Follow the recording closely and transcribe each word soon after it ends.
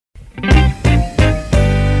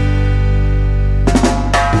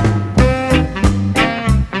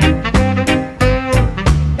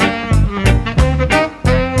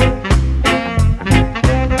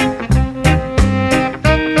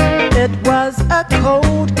a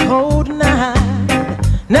cold, cold night.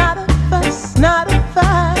 Not a fuss, not a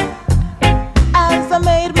fight. As I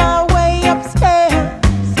made my way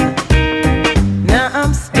upstairs, now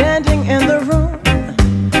I'm standing in the room.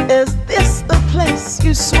 Is this the place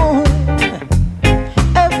you swoon?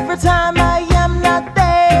 Every time I am not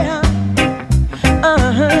there,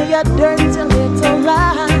 your dirty little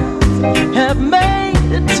lies have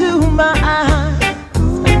made it to my eyes.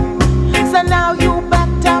 So now you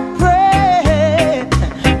better pray,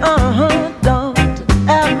 don't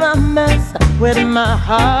ever mess with my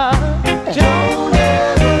heart. Don't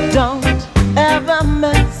ever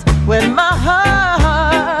mess with my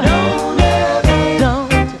heart.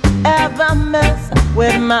 Don't ever mess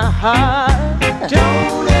with my heart.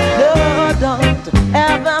 Don't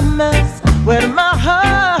ever mess with my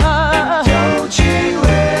heart. Don't you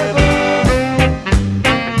ever.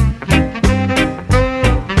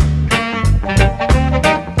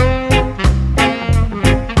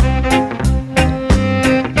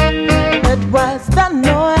 It was the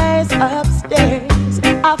noise upstairs.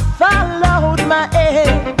 I followed my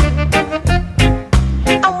aim.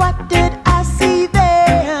 And what did I see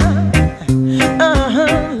there?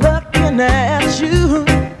 Looking at you,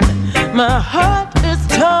 my heart is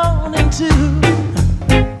torn in two.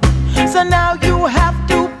 So now you have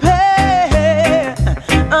to pay.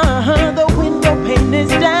 The window pane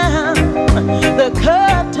is down, the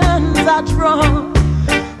curtains are drawn,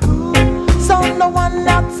 so no one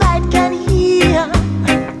outside can hear.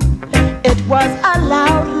 It was a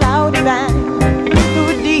loud, loud bang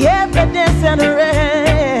through the evidence and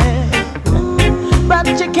arrest, but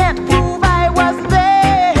you can't prove I was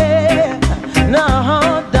there. No,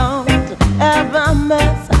 don't ever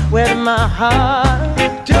mess with my heart.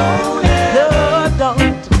 Don't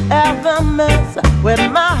ever mess with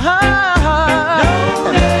my heart.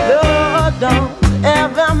 No, don't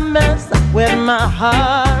ever mess with my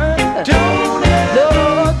heart. Don't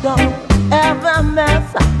ever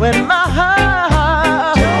mess with my